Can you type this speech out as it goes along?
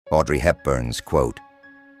Audrey Hepburn's quote,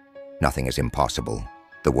 "Nothing is impossible.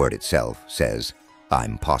 The word itself says,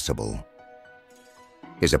 I'm possible,"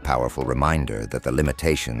 is a powerful reminder that the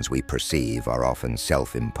limitations we perceive are often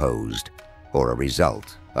self-imposed or a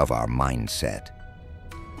result of our mindset.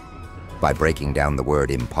 By breaking down the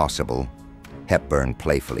word impossible, Hepburn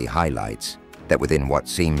playfully highlights that within what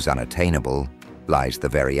seems unattainable lies the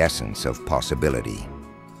very essence of possibility.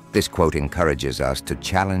 This quote encourages us to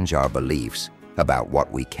challenge our beliefs about what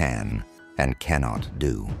we can and cannot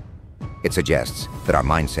do. It suggests that our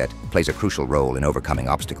mindset plays a crucial role in overcoming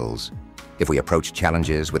obstacles. If we approach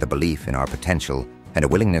challenges with a belief in our potential and a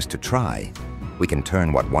willingness to try, we can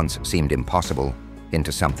turn what once seemed impossible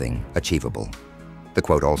into something achievable. The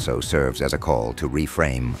quote also serves as a call to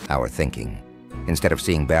reframe our thinking. Instead of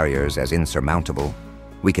seeing barriers as insurmountable,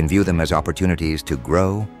 we can view them as opportunities to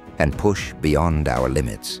grow and push beyond our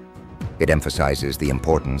limits. It emphasizes the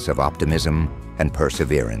importance of optimism and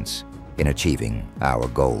perseverance in achieving our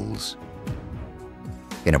goals.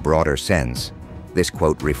 In a broader sense, this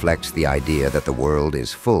quote reflects the idea that the world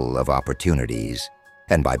is full of opportunities,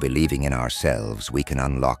 and by believing in ourselves, we can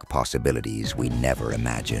unlock possibilities we never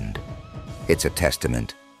imagined. It's a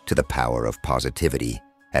testament to the power of positivity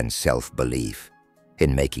and self-belief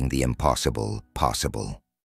in making the impossible possible.